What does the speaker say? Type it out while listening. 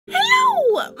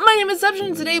name is Tesseption,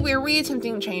 and today we are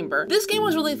re-attempting Chamber. This game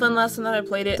was really fun last time that I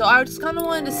played it, so I just kind of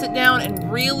wanted to sit down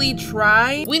and really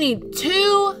try. We need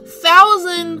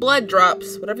 2,000 blood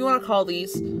drops, whatever you want to call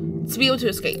these, to be able to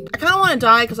escape. I kind of want to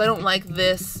die because I don't like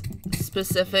this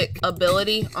specific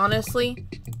ability, honestly.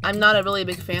 I'm not a really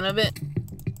big fan of it.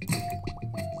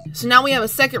 So now we have a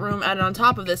second room added on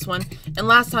top of this one, and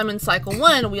last time in cycle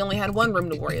 1, we only had one room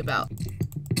to worry about.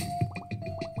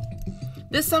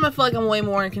 This time I feel like I'm way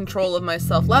more in control of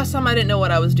myself. Last time I didn't know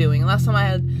what I was doing. Last time I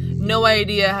had no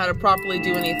idea how to properly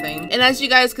do anything. And as you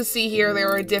guys can see here,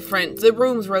 there are the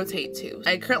rooms rotate too.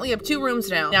 I currently have 2 rooms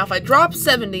down. Now if I drop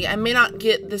 70, I may not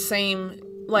get the same,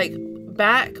 like,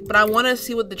 back, but I want to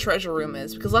see what the treasure room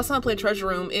is, because last time I played treasure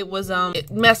room, it was, it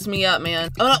messed me up, man.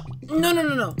 Oh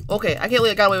no. Okay, I can't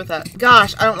believe I got away with that.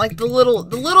 Gosh, I don't like the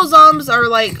little zombies are,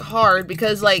 like, hard,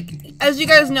 because, like, as you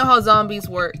guys know how zombies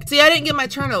work. See, I didn't get my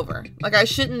turnover. Like, I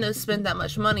shouldn't have spent that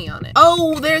much money on it.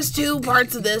 Oh, there's 2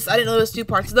 parts of this. I didn't know there was 2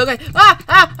 parts. Okay.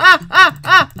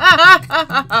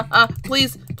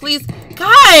 Please.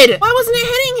 God! Why wasn't it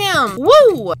hitting him?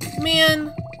 Woo!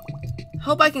 Man.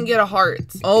 Hope I can get a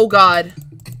heart. Oh, God.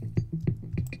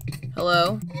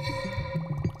 Hello?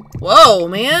 Whoa,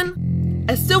 man.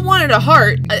 I still wanted a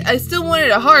heart. I still wanted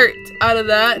a heart out of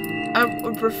that. I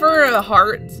would prefer a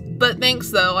heart. But thanks,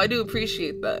 though. I do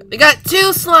appreciate that. We got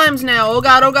 2 slimes now. Oh,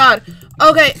 God. Oh, God.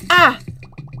 Okay. Ah.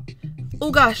 Oh,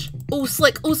 gosh. Oh,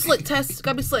 slick. Oh, slick. Tess.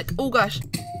 Gotta be slick. Oh, gosh.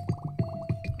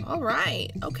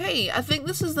 Alright. Okay. I think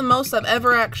this is the most I've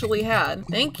ever actually had.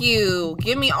 Thank you.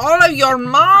 Give me all of your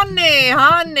money,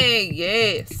 honey.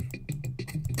 Yes.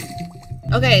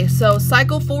 Okay, so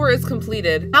cycle 4 is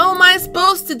completed. How am I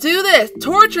supposed to do this?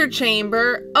 Torture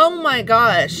chamber? Oh my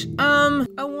gosh. I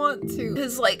want to.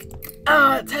 Cause like,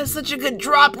 it has such a good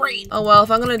drop rate. Oh well,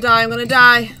 if I'm gonna die, I'm gonna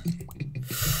die.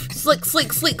 Slick. No!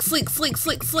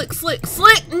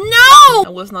 I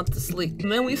was not the slick.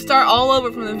 And then we start all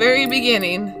over from the very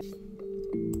beginning.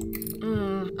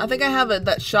 I think I have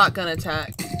that shotgun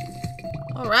attack.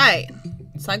 Alright.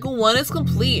 Cycle 1 is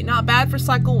complete. Not bad for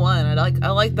cycle 1.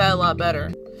 I like that a lot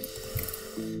better.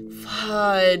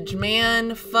 Fudge, man.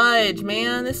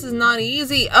 This is not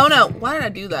easy. Oh no, why did I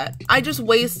do that? I just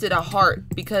wasted a heart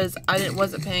because I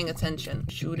wasn't paying attention.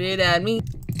 Shoot it at me.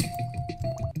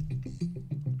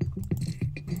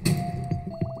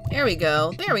 There we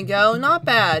go. Not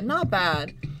bad.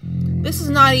 This is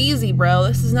not easy, bro.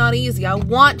 This is not easy. I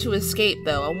want to escape,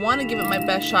 though. I want to give it my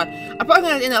best shot. I'm probably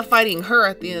going to end up fighting her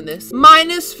at the end of this.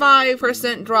 Minus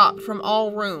 5% drop from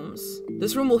all rooms.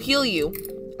 This room will heal you.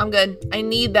 I'm good. I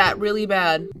need that really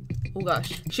bad. Oh,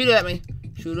 gosh. Shoot it at me.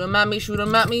 Shoot him at me.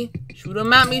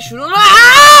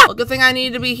 Ah! Well, good thing I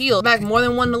need to be healed. Back more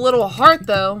than one little heart,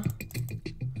 though.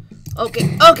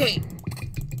 Okay.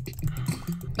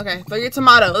 Okay, throw your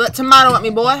tomato. That tomato at me,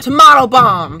 boy. Tomato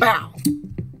bomb. Bow.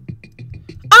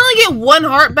 I only get 1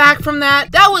 heart back from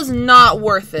that. That was not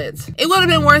worth it. It would have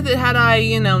been worth it had I,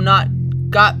 you know, not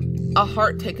got a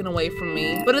heart taken away from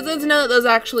me. But it's good to know that those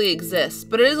actually exist.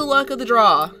 But it is a luck of the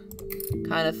draw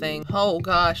kind of thing. Oh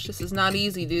gosh, this is not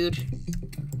easy, dude.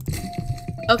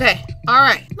 Okay,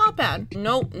 alright. Not bad.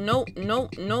 No.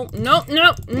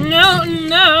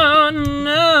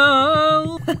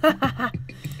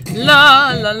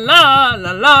 La.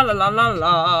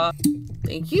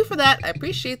 Thank you for that. I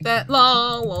appreciate that.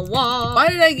 La. Why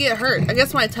did I get hurt? I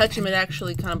guess when I touch him, it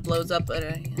actually kind of blows up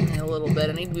a little bit.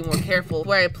 I need to be more careful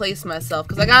where I place myself,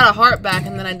 because I got a heart back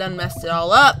and then I done messed it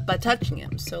all up by touching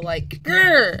him. So like,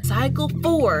 grr. Cycle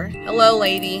 4. Hello,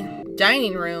 lady.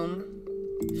 Dining room.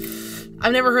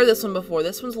 I've never heard this one before.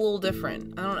 This one's a little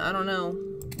different. I don't know.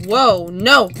 Whoa,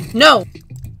 no.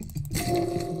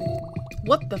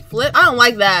 What the flip? I don't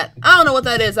like that. I don't know what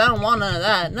that is. I don't want none of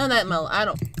that. None of that mellow. I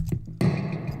don't.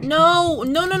 No.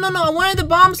 I wanted the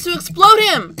bombs to explode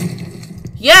him.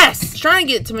 Yes. I was trying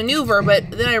to get it to maneuver,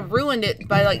 but then I ruined it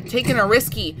by like taking a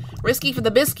risky for the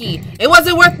bisky. It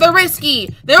wasn't worth the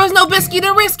risky. There was no bisky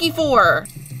to risky for.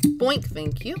 Boink.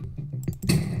 Thank you.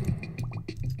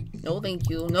 No, thank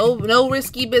you. No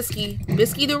risky bisky.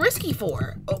 Bisky to risky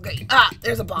for. Okay. Ah,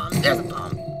 there's a bomb.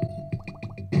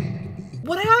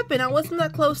 What happened? I wasn't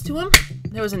that close to him.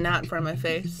 There was a gnat in front of my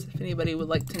face, if anybody would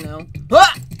like to know.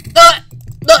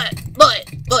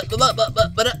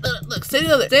 Look, stay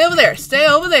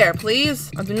over there, please.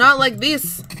 I do not like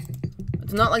this.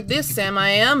 Sam, I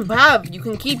am. You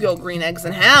can keep your green eggs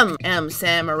and ham.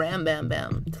 Sam, a ram, bam,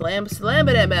 bam. Slam,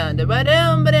 ba-dam, bam,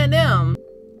 ba-dam, ba-dam.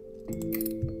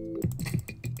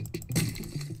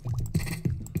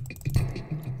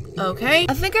 Okay,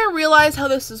 I think I realize how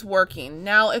this is working.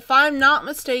 Now, if I'm not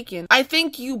mistaken, I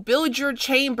think you build your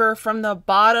chamber from the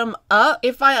bottom up,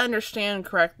 if I understand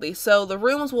correctly. So the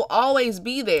rooms will always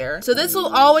be there. So this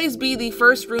will always be the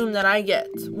first room that I get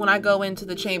when I go into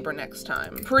the chamber next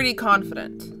time. Pretty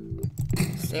confident.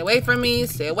 Stay away from me,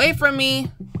 stay away from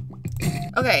me.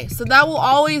 Okay, so that will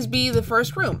always be the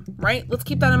first room, right? Let's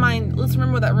keep that in mind. Let's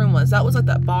remember what that room was. That was like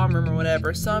that bomb room or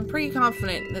whatever. So I'm pretty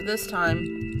confident that this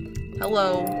time,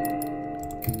 hello,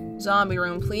 zombie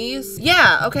room, please.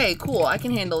 Yeah, okay, cool. I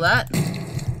can handle that.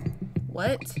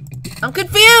 What? I'm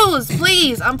confused,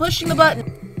 please. I'm pushing the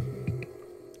button.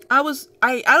 I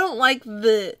don't like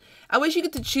the, I wish you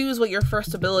get to choose what your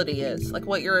first ability is, like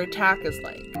what your attack is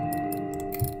like.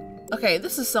 Okay,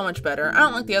 this is so much better. I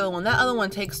don't like the other one. That other one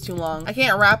takes too long. I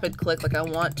can't rapid click like I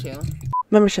want to.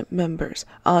 Membership members.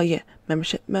 Oh yeah,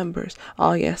 membership members.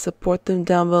 Oh yeah, support them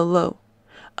down below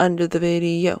under the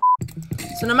video.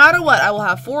 So no matter what, I will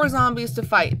have 4 zombies to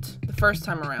fight the first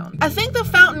time around. I think the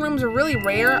fountain rooms are really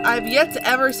rare. I've yet to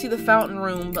ever see the fountain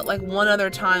room, but like one other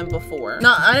time before.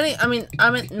 I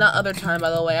meant not other time,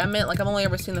 by the way. I meant like I've only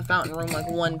ever seen the fountain room like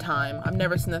one time. I've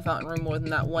never seen the fountain room more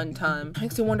than that one time.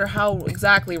 Makes me wonder how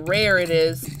exactly rare it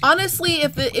is. Honestly,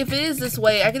 if it is this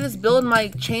way, I can just build my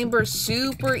chamber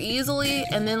super easily,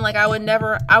 and then like I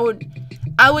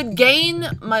would gain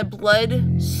my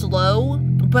blood slow,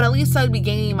 but at least I'd be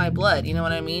gaining my blood, you know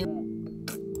what I mean?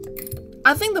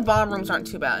 I think the bomb rooms aren't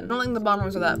too bad. I don't think the bomb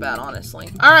rooms are that bad, honestly.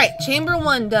 Alright, chamber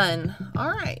 1 done.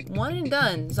 Alright, 1 and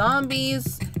done.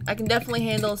 Zombies. I can definitely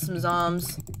handle some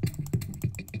zombs.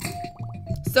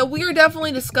 So we are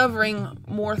definitely discovering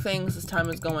more things as time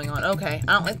is going on. Okay,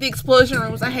 I don't like the explosion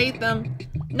rooms. I hate them.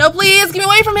 No, please, get me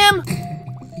away from him!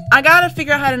 I gotta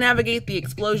figure out how to navigate the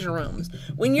explosion rooms.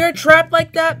 When you're trapped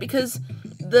like that, because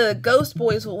the ghost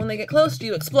boys, when they get close to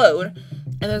you, explode,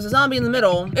 and there's a zombie in the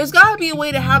middle, there's gotta be a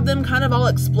way to have them kind of all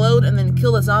explode and then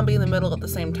kill the zombie in the middle at the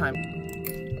same time.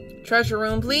 Treasure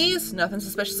room, please. Nothing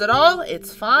suspicious at all.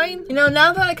 It's fine. You know,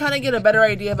 now that I kind of get a better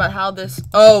idea about how this...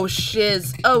 Oh,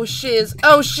 shiz. Oh, shiz.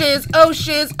 Oh, shiz. Oh,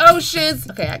 shiz. Oh, shiz.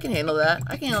 Okay, I can handle that.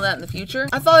 I can handle that in the future.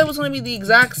 I thought it was going to be the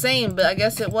exact same, but I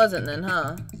guess it wasn't then,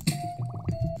 huh?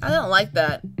 I don't like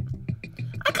that.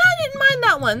 I kind of didn't mind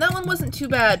that one. That one wasn't too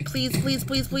bad. Please, please,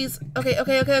 please, please. Okay,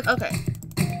 okay, okay, okay.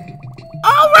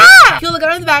 Alright! Kill the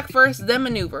guy in the back first, then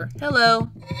maneuver. Hello.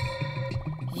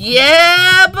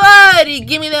 Yeah, buddy!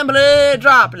 Give me them blood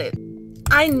droplets.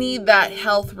 I need that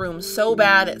health room so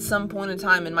bad at some point in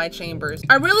time in my chambers.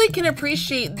 I really can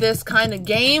appreciate this kind of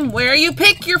game where you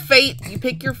pick your fate. You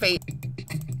pick your fate.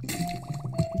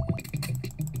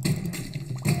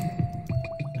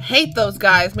 Hate those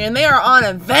guys, man. They are on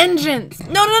a vengeance.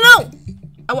 No, no, no!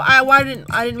 I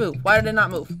didn't move? Why did I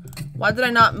not move? Why did I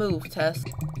not move, Tess?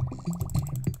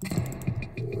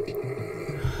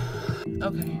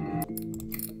 Okay.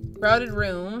 Crowded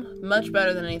room. Much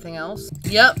better than anything else.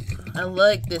 Yep. I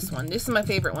like this one. This is my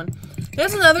favorite one.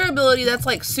 There's another ability that's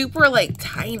like super like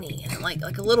tiny and like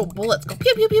a little bullets go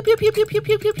pew pew pew pew pew pew pew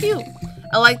pew pew pew.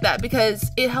 I like that because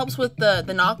it helps with the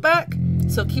knockback.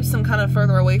 So it keeps them kind of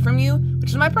further away from you, which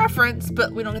is my preference,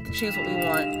 but we don't get to choose what we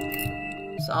want.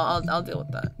 So I'll deal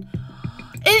with that.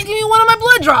 And it gave me one of my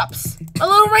blood drops! My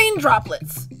little rain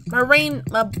droplets. I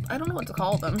don't know what to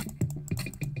call them.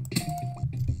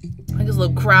 I just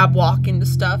little crab walk into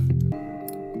stuff.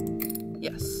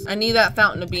 Yes. I need that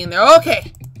fountain to be in there.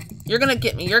 Okay! You're gonna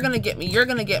get me, you're gonna get me, you're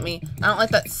gonna get me. I don't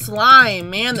like that slime,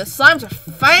 man. The slimes are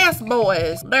fast,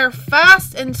 boys. They're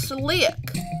fast and slick.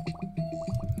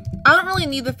 I don't really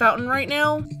need the fountain right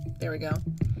now. There we go.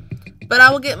 But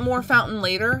I will get more fountain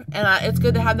later, and it's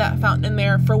good to have that fountain in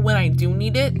there for when I do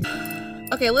need it.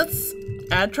 Okay, let's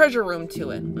add treasure room to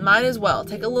it. Might as well.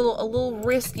 Take a little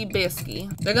risky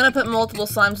bisky. They're gonna put multiple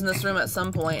slimes in this room at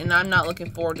some point, and I'm not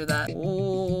looking forward to that.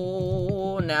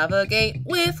 Ooh, navigate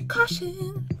with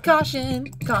caution.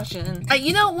 Caution, caution.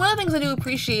 You know, one of the things I do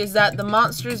appreciate is that the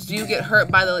monsters do get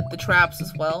hurt by the traps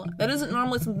as well. That isn't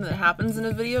normally something that happens in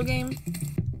a video game.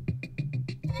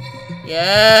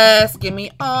 Yes, give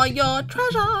me all your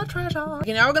treasure, treasure.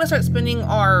 Okay, now we're gonna start spending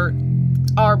our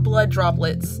blood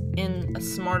droplets in a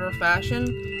smarter fashion.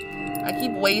 I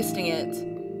keep wasting it.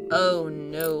 Oh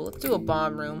no, let's do a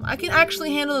bomb room. I can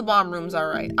actually handle the bomb rooms all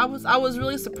right. I was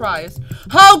really surprised.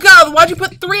 Oh God, why'd you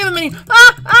put 3 of them in here?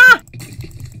 Ah, ah!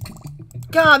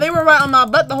 God, they were right on my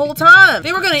butt the whole time.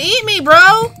 They were gonna eat me,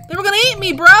 bro. They were gonna eat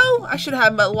me, bro. I should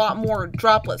have a lot more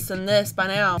droplets than this by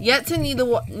now. Yet to need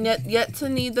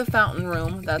the fountain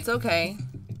room. That's okay.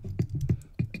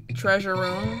 Treasure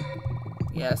room.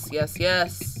 Yes, yes,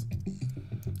 yes.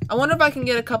 I wonder if I can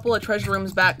get a couple of treasure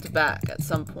rooms back to back at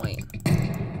some point.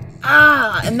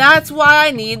 Ah, and that's why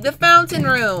I need the fountain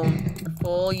room.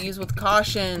 Full use with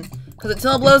caution. Because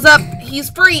until it blows up, he's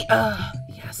free.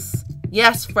 Yes.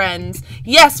 Yes, friends.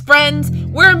 Yes, friends.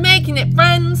 We're making it,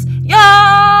 friends.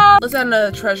 Yeah. Let's add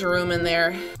another treasure room in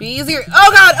there. Be easier.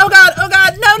 Oh god, oh god, oh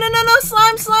god. No, no, no, no.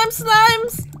 Slime, slime,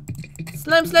 slimes.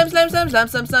 Slime, slime, slime, slime, slime,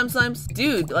 slime, slime, slimes.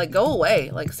 Dude, like, go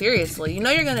away. Like, seriously. You know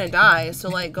you're gonna die, so,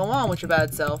 like, go on with your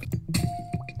bad self.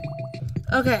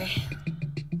 Okay.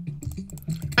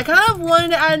 I kind of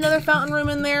wanted to add another fountain room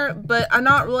in there, but I'm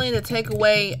not willing to take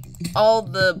away all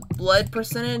the blood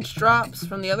percentage drops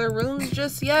from the other rooms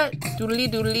just yet.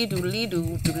 Doodly doodly doodly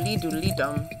doo, doodly doodly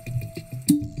dum.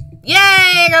 Yay!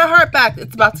 I got a heart back.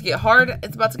 It's about to get hard.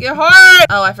 It's about to get hard.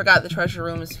 Oh, I forgot the treasure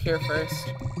room is here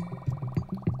first.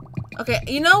 Okay,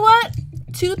 you know what?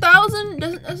 2,000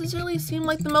 doesn't necessarily seem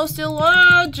like the most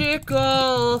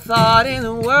illogical thought in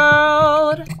the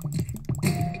world.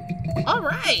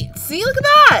 Alright, see, look at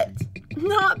that!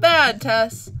 Not bad,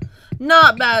 Tess.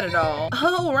 Not bad at all.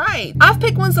 Alright, I've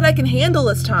picked ones that I can handle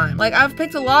this time. Like, I've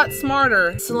picked a lot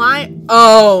smarter. Slime.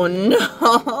 Oh,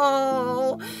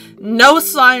 no. No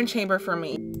slime chamber for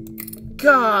me.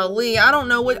 Golly, I don't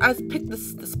know what. I picked the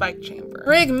spike chamber.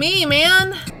 Frig me,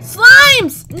 man.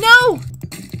 Slimes! No!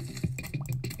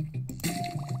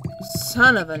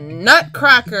 Son of a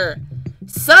nutcracker.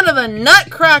 Son of a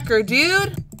nutcracker,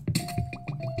 dude.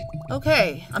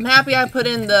 Okay, I'm happy I put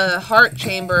in the heart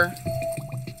chamber,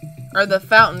 or the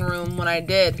fountain room when I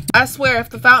did. I swear, if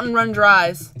the fountain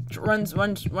runs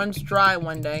dry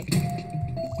one day.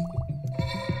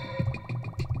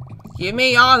 Give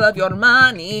me all of your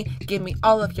money. Give me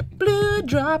all of your blood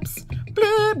drops.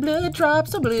 Blood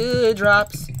drops, oh blood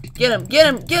drops. Get him,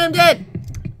 dead.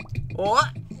 What?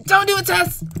 Don't do it,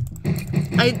 Tess.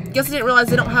 I guess I didn't realize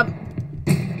they don't have.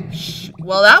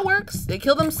 Well, that works. They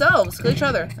kill themselves. Kill each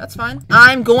other. That's fine.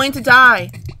 I'm going to die.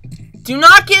 Do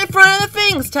not get in front of the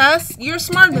things, Tess. You're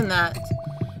smarter than that.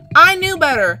 I knew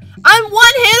better. I'm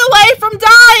one hit away from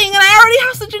dying, and I already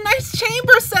have such a nice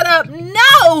chamber set up.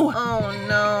 No! Oh,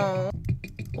 no.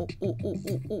 Ooh, ooh, ooh,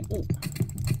 ooh, ooh, ooh.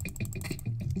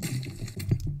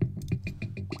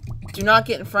 Do not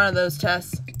get in front of those,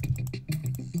 Tess.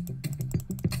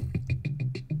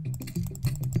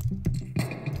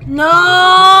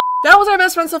 No! That was our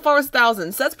best friend so far with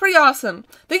 1,000, so that's pretty awesome.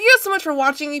 Thank you guys so much for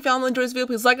watching. If you all enjoyed this video,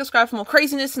 please like and subscribe for more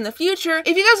craziness in the future.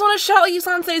 If you guys want to shout like you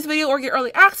saw in today's video or get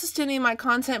early access to any of my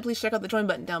content, please check out the join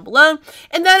button down below.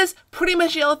 And that is pretty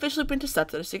much it. I'll officially been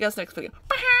Tesseption. See you guys next video.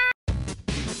 Bye!